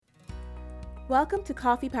Welcome to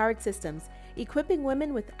Coffee Powered Systems, equipping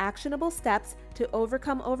women with actionable steps to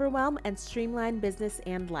overcome overwhelm and streamline business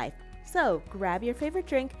and life. So grab your favorite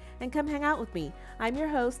drink and come hang out with me. I'm your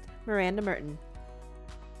host, Miranda Merton.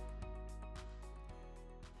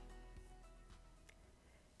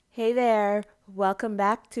 Hey there, welcome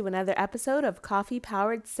back to another episode of Coffee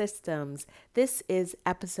Powered Systems. This is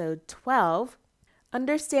episode 12,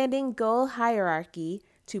 Understanding Goal Hierarchy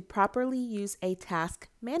to Properly Use a Task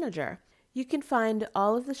Manager. You can find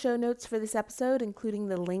all of the show notes for this episode, including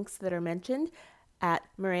the links that are mentioned, at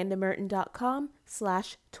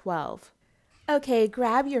mirandamerton.com/12. Okay,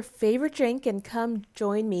 grab your favorite drink and come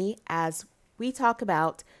join me as we talk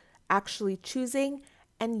about actually choosing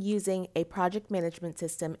and using a project management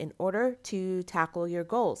system in order to tackle your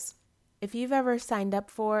goals. If you've ever signed up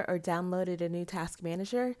for or downloaded a new task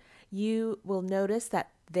manager, you will notice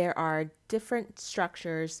that there are different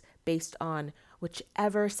structures based on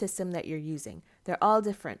whichever system that you're using. They're all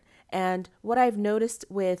different. And what I've noticed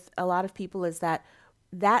with a lot of people is that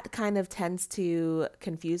kind of tends to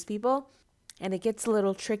confuse people, and it gets a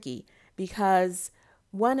little tricky because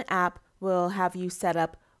one app will have you set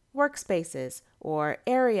up workspaces or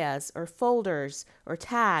areas or folders or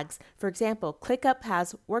tags. For example, ClickUp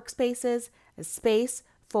has workspaces, a space,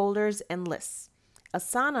 folders, and lists.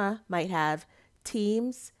 Asana might have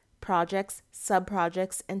teams, projects,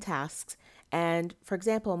 subprojects, and tasks. And for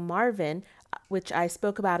example, Marvin, which I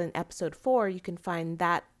spoke about in episode 4, you can find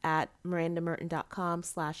that at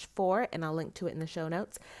mirandamerton.com/4, and I'll link to it in the show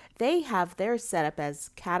notes. They have theirs set up as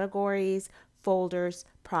categories, folders,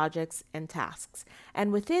 projects, and tasks.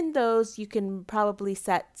 And within those, you can probably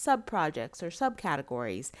set subprojects or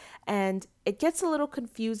subcategories. And it gets a little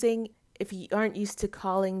confusing if you aren't used to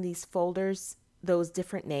calling these folders those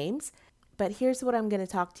different names. But here's what I'm going to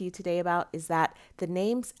talk to you today about is that the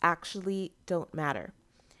names actually don't matter.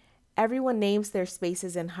 Everyone names their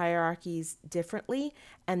spaces and hierarchies differently,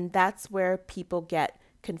 and that's where people get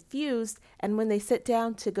confused. And when they sit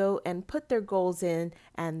down to go and put their goals in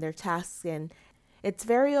and their tasks in, it's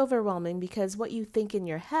very overwhelming because what you think in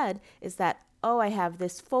your head is that, oh, I have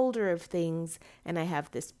this folder of things and I have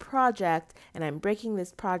this project and I'm breaking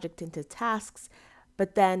this project into tasks.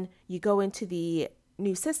 But then you go into the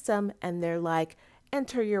new system and they're like,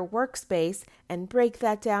 enter your workspace and break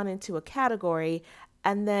that down into a category,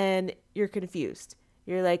 and then you're confused.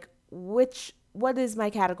 You're like, what is my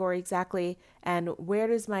category exactly, and where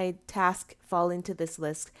does my task fall into this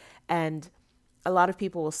list? And a lot of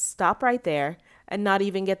people will stop right there and not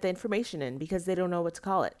even get the information in because they don't know what to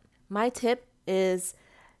call it. My tip is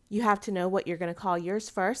you have to know what you're going to call yours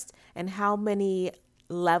first and how many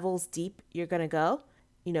levels deep you're going to go.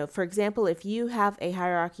 For example, if you have a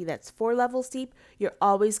hierarchy that's 4 levels deep, you're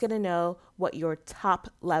always going to know what your top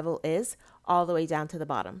level is all the way down to the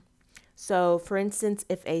bottom. So for instance,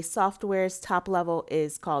 if a software's top level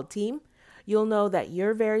is called team, you'll know that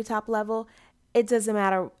your very top level, it doesn't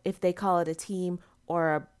matter if they call it a team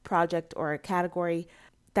or a project or a category,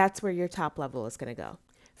 that's where your top level is going to go.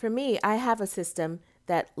 For me, I have a system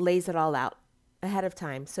that lays it all out ahead of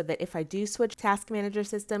time so that if I do switch task manager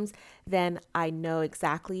systems, then I know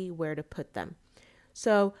exactly where to put them.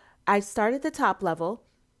 So I start at the top level,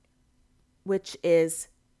 which is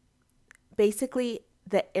basically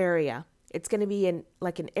the area. It's going to be an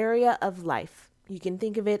area of life. You can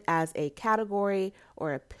think of it as a category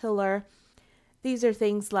or a pillar. These are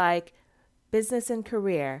things like business and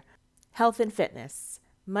career, health and fitness,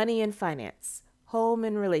 money and finance, home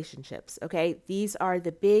and relationships, okay? These are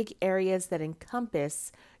the big areas that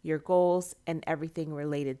encompass your goals and everything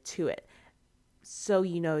related to it. So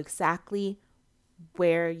you know exactly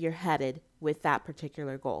where you're headed with that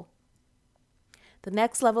particular goal. The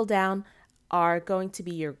next level down are going to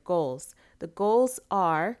be your goals. The goals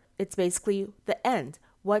it's basically the end.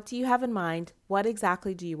 What do you have in mind? What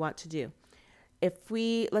exactly do you want to do?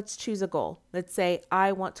 Let's choose a goal. Let's say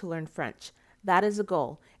I want to learn French. That is a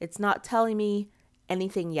goal. It's not telling me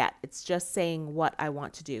anything yet. It's just saying what I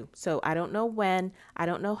want to do. So I don't know when, I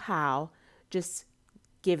don't know how, just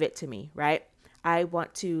give it to me, right? I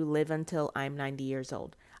want to live until I'm 90 years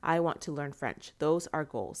old. I want to learn French. Those are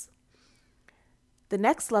goals. The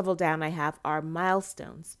next level down I have are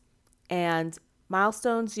milestones. And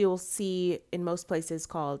milestones you'll see in most places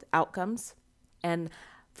called outcomes. And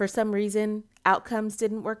for some reason, outcomes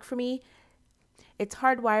didn't work for me. It's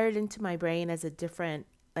hardwired into my brain as a different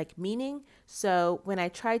meaning. So when I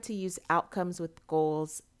tried to use outcomes with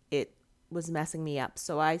goals, it was messing me up.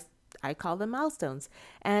 So I call them milestones.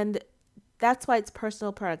 And that's why it's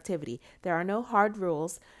personal productivity. There are no hard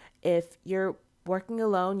rules. If you're working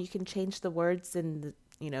alone, you can change the words and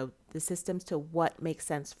the systems to what makes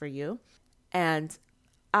sense for you. And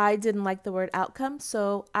I didn't like the word outcome,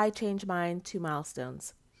 so I changed mine to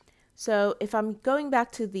milestones. So if I'm going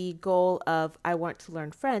back to the goal of I want to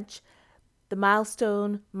learn French,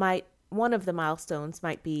 one of the milestones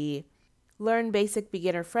might be learn basic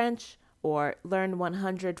beginner French or learn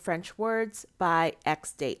 100 French words by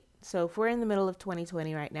X date. So if we're in the middle of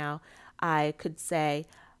 2020 right now, I could say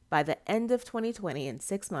by the end of 2020, in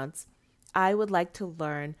 6 months, I would like to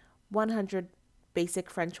learn 100 basic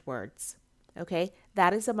French words. Okay,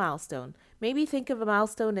 that is a milestone. Maybe think of a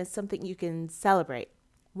milestone as something you can celebrate.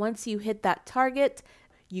 Once you hit that target,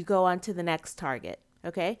 you go on to the next target.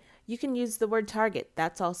 Okay, you can use the word target.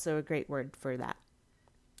 That's also a great word for that.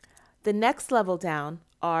 The next level down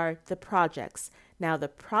are the projects. Now, the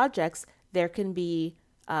projects, there can be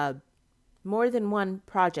more than one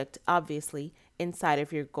project, obviously, inside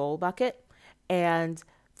of your goal bucket. And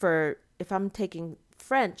if I'm taking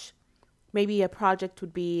French, maybe a project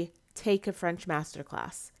would be take a French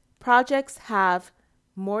masterclass. Projects have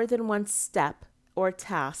more than one step or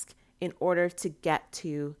task in order to get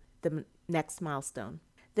to the next milestone.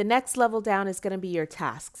 The next level down is going to be your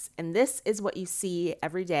tasks. And this is what you see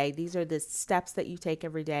every day. These are the steps that you take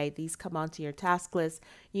every day. These come onto your task list.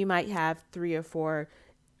 You might have 3 or 4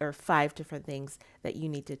 or 5 different things that you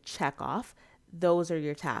need to check off. Those are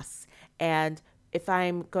your tasks. And if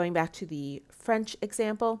I'm going back to the French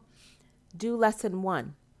example, do lesson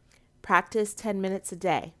 1. Practice 10 minutes a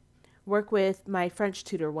day. Work with my French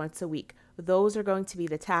tutor once a week. Those are going to be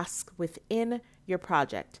the tasks within your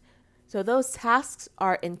project. So those tasks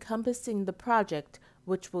are encompassing the project,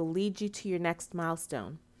 which will lead you to your next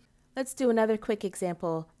milestone. Let's do another quick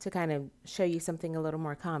example to kind of show you something a little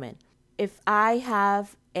more common. If I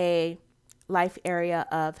have a life area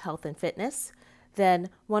of health and fitness, then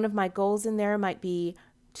one of my goals in there might be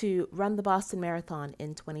to run the Boston Marathon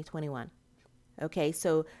in 2021. Okay,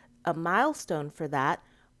 so a milestone for that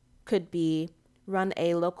could be run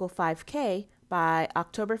a local 5K by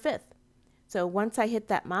October 5th. So once I hit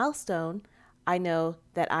that milestone, I know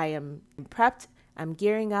that I am prepped, I'm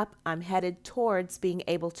gearing up, I'm headed towards being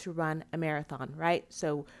able to run a marathon, right?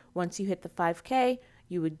 So once you hit the 5K,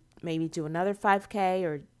 you would maybe do another 5K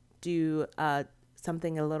or do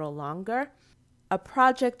something a little longer. A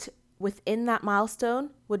project within that milestone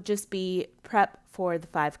would just be prep for the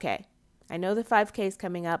 5K. I know the 5K is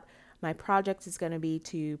coming up. My project is going to be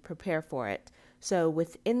to prepare for it. So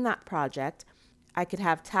within that project, I could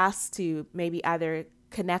have tasks to maybe either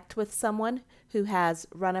connect with someone who has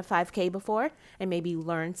run a 5K before and maybe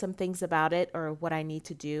learn some things about it or what I need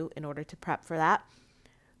to do in order to prep for that.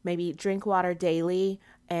 Maybe drink water daily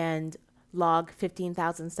and log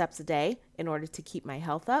 15,000 steps a day in order to keep my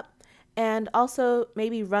health up. And also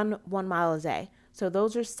maybe run 1 mile a day. So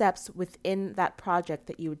those are steps within that project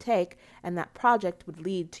that you would take, and that project would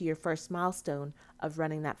lead to your first milestone of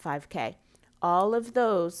running that 5K. All of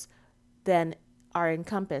those then are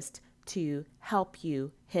encompassed to help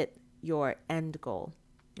you hit your end goal.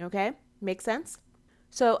 Okay? Make sense?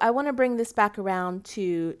 So I want to bring this back around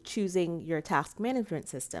to choosing your task management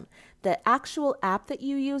system. The actual app that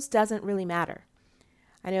you use doesn't really matter.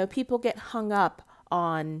 I know people get hung up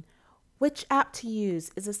on which app to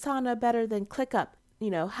use. Is Asana better than ClickUp?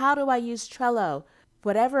 How do I use Trello?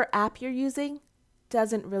 Whatever app you're using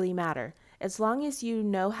doesn't really matter. As long as you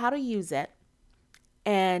know how to use it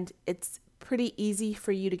and it's pretty easy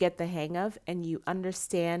for you to get the hang of and you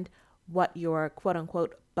understand what your quote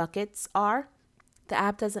unquote buckets are, the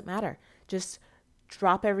app doesn't matter. Just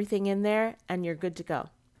drop everything in there and you're good to go.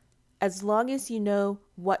 As long as you know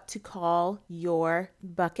what to call your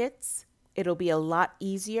buckets, it'll be a lot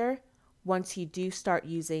easier once you do start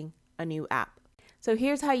using a new app. So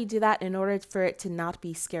here's how you do that in order for it to not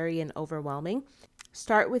be scary and overwhelming.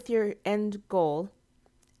 Start with your end goal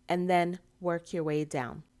and then work your way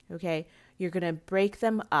down. Okay? You're going to break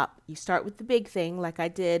them up. You start with the big thing like I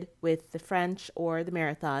did with the French or the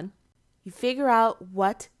marathon. You figure out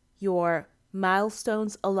what your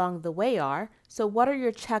milestones along the way are. So what are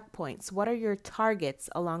your checkpoints? What are your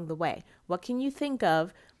targets along the way? What can you think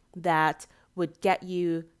of that would get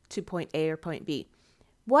you to point A or point B?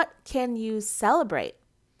 What can you celebrate?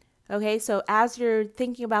 Okay, so as you're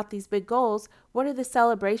thinking about these big goals, what are the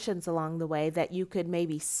celebrations along the way that you could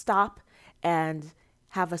maybe stop and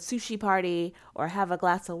have a sushi party or have a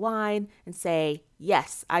glass of wine and say,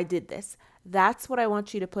 yes, I did this. That's what I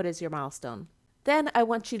want you to put as your milestone. Then I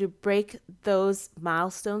want you to break those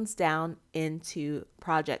milestones down into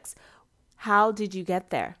projects. How did you get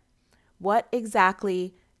there? What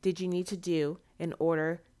exactly did you need to do in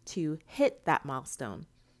order to hit that milestone?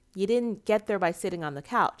 You didn't get there by sitting on the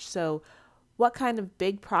couch. So what kind of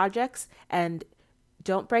big projects and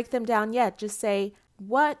Don't break them down yet. Just say,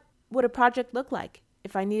 what would a project look like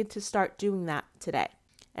if I needed to start doing that today?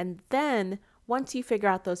 And then once you figure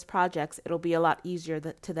out those projects, it'll be a lot easier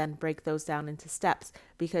to then break those down into steps,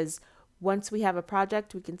 because once we have a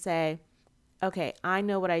project, we can say, okay, I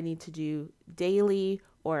know what I need to do daily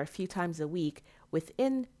or a few times a week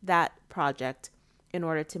within that project in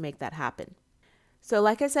order to make that happen. So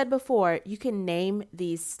like I said before, you can name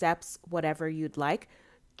these steps whatever you'd like.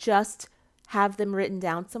 Just have them written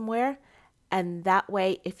down somewhere. And that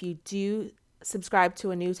way, if you do subscribe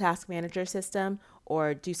to a new task manager system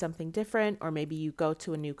or do something different, or maybe you go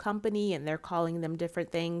to a new company and they're calling them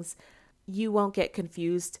different things, you won't get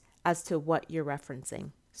confused as to what you're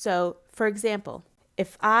referencing. So for example,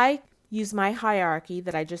 if I use my hierarchy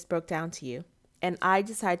that I just broke down to you, and I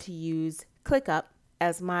decide to use ClickUp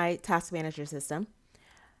as my task manager system,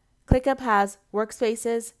 ClickUp has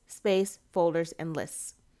workspaces, space, folders, and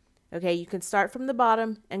lists. Okay, you can start from the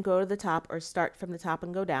bottom and go to the top, or start from the top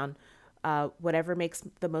and go down, whatever makes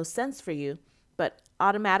the most sense for you. But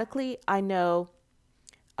automatically, I know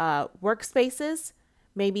workspaces,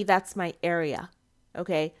 maybe that's my area.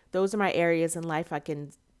 Okay, those are my areas in life.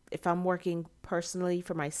 If I'm working personally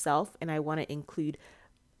for myself and I want to include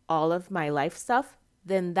all of my life stuff,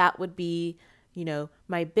 then that would be,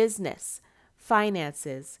 my business,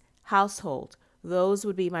 finances, household. Those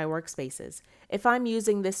would be my workspaces. If I'm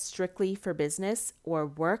using this strictly for business or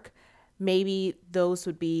work, maybe those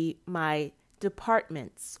would be my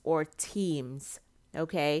departments or teams.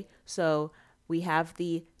 Okay, so we have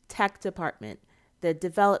the tech department, the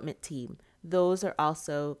development team. Those are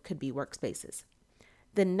also could be workspaces.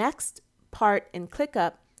 The next part in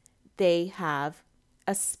ClickUp, they have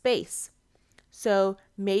a space. So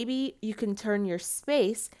maybe you can turn your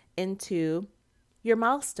space into your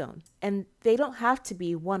milestone, and they don't have to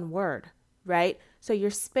be one word, right? So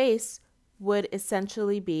your space would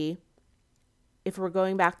essentially be, if we're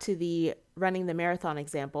going back to the running the marathon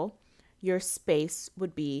example, your space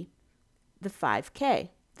would be the 5K.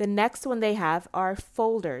 The next one they have are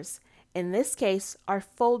folders. In this case, our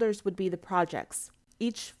folders would be the projects.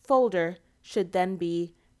 Each folder should then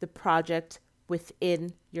be the project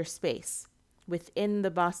within your space, within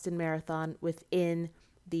the Boston Marathon, within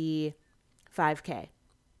the 5K.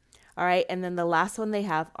 All right, and then the last one they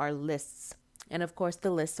have are lists. And of course,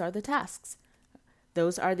 the lists are the tasks.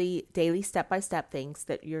 Those are the daily step-by-step things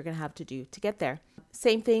that you're going to have to do to get there.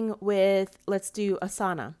 Same thing with, let's do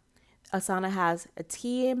Asana. Asana has a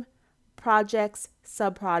team, projects,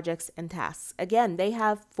 sub-projects, and tasks. Again, they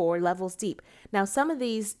have 4 levels deep. Now, some of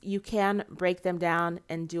these, you can break them down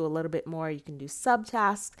and do a little bit more. You can do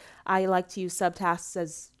subtasks. I like to use subtasks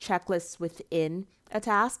as checklists within a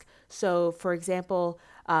task. So, for example,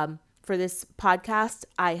 for this podcast,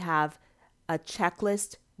 I have a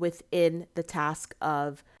checklist within the task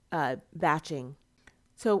of batching.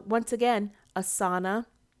 So, once again, Asana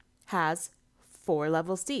has 4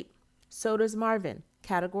 levels deep. So does Marvin.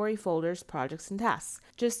 Category, folders, projects, and tasks.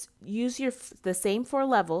 Just use the same 4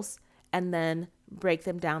 levels and then break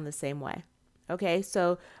them down the same way. Okay,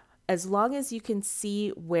 so as long as you can see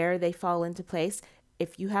where they fall into place,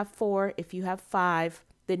 if you have 4, if you have 5,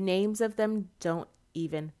 the names of them don't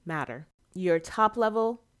even matter. Your top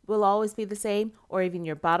level will always be the same, or even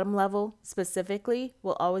your bottom level specifically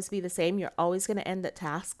will always be the same. You're always going to end at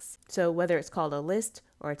tasks. So whether it's called a list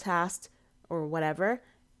or a task or whatever,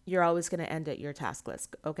 you're always going to end at your task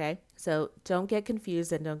list, okay? So don't get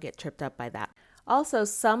confused and don't get tripped up by that. Also,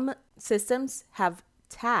 some systems have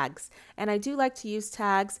tags, and I do like to use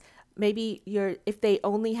tags. Maybe if they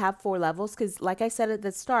only have 4 levels, because like I said at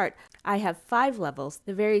the start, I have 5 levels.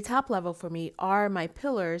 The very top level for me are my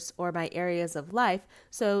pillars or my areas of life.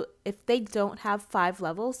 So if they don't have 5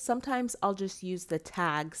 levels, sometimes I'll just use the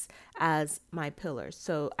tags as my pillars.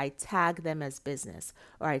 So I tag them as business,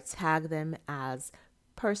 or I tag them as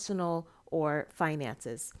personal or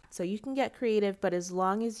finances. So you can get creative, but as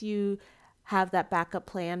long as you have that backup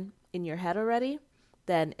plan in your head already,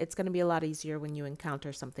 then it's going to be a lot easier when you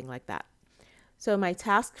encounter something like that. So my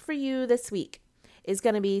task for you this week is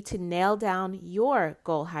going to be to nail down your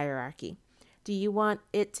goal hierarchy. Do you want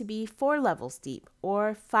it to be 4 levels deep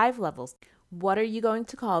or 5 levels? What are you going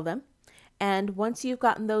to call them? And once you've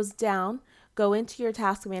gotten those down, go into your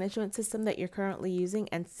task management system that you're currently using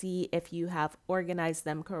and see if you have organized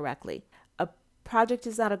them correctly. A project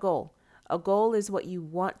is not a goal. A goal is what you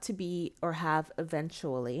want to be or have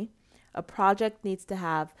eventually. A project needs to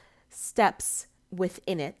have steps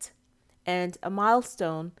within it, and a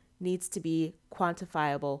milestone needs to be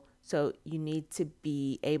quantifiable. So you need to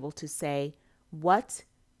be able to say what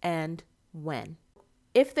and when.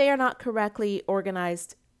 If they are not correctly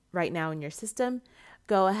organized right now in your system,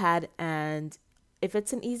 go ahead and, if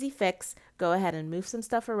it's an easy fix, go ahead and move some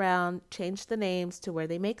stuff around, change the names to where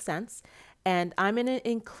they make sense. And I'm going to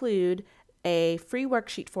include a free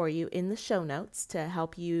worksheet for you in the show notes to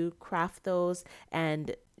help you craft those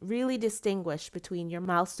and really distinguish between your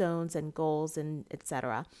milestones and goals and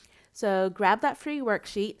etc. So grab that free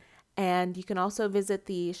worksheet, and you can also visit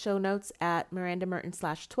the show notes at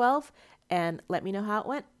mirandamerton/12 and let me know how it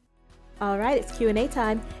went. All right, it's Q&A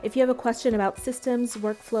time. If you have a question about systems,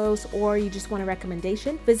 workflows, or you just want a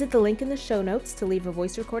recommendation, visit the link in the show notes to leave a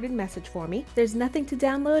voice recorded message for me. There's nothing to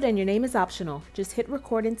download and your name is optional. Just hit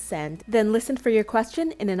record and send, then listen for your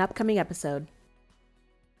question in an upcoming episode.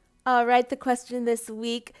 All right, the question this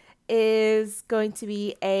week is going to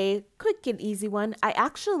be a quick and easy one. I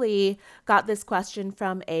actually got this question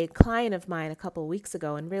from a client of mine a couple weeks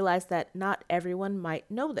ago and realized that not everyone might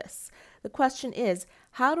know this. The question is,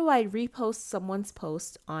 how do I repost someone's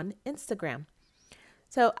post on Instagram?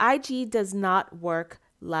 So IG does not work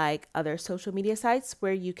like other social media sites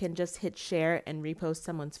where you can just hit share and repost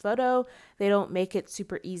someone's photo. They don't make it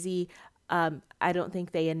super easy. I don't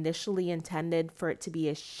think they initially intended for it to be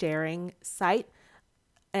a sharing site,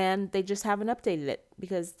 and they just haven't updated it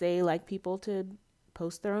because they like people to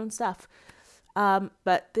post their own stuff.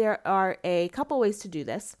 But there are a couple ways to do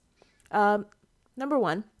this. Number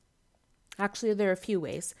one, actually, there are a few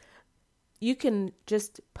ways. You can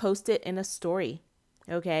just post it in a story,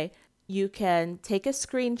 okay? You can take a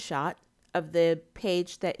screenshot of the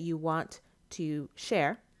page that you want to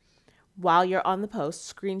share. While you're on the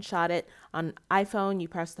post, screenshot it. On iPhone, you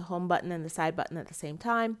press the home button and the side button at the same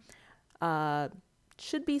time.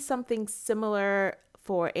 Should be something similar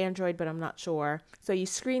for Android, but I'm not sure. So you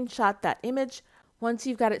screenshot that image. Once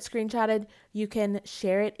you've got it screenshotted, you can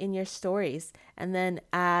share it in your stories and then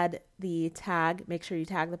add the tag. Make sure you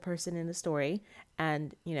tag the person in the story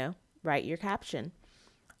and, write your caption.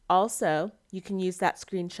 Also, you can use that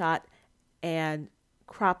screenshot and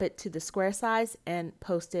crop it to the square size and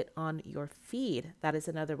post it on your feed. That is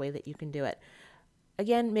another way that you can do it.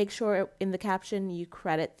 Again, make sure in the caption you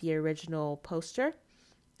credit the original poster,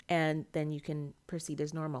 and then you can proceed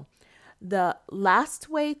as normal. The last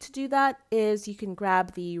way to do that is you can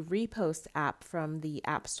grab the Repost app from the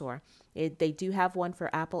App Store. They do have one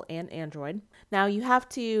for Apple and Android. Now you have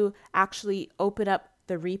to actually open up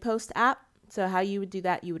the Repost app. So how you would do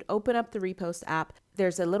that, you would open up the Repost app.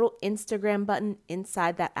 There's a little Instagram button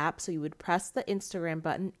inside that app. So you would press the Instagram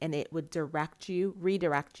button and it would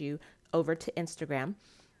redirect you over to Instagram.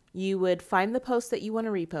 You would find the post that you want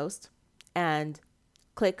to repost and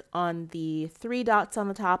click on the three dots on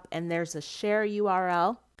the top, and there's a share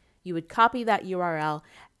URL. You would copy that URL,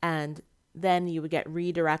 and then you would get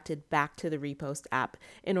redirected back to the Repost app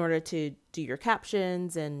in order to do your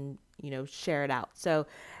captions and, share it out. So,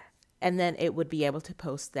 and then it would be able to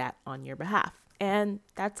post that on your behalf. And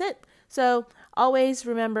that's it. So always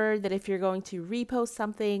remember that if you're going to repost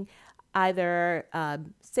something, either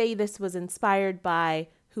say this was inspired by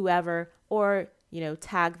whoever, or,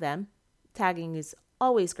 tag them. Tagging is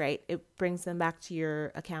always great. It brings them back to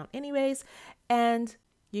your account anyways. And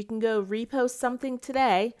you can go repost something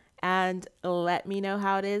today and let me know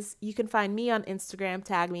how it is. You can find me on Instagram.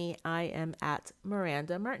 Tag me. I am at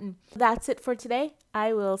Miranda Merton. That's it for today.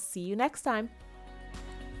 I will see you next time.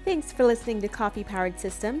 Thanks for listening to Coffee Powered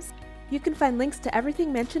Systems. You can find links to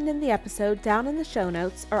everything mentioned in the episode down in the show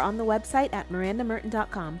notes or on the website at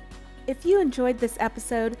mirandamerton.com. If you enjoyed this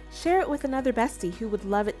episode, share it with another bestie who would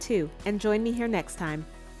love it too, and join me here next time.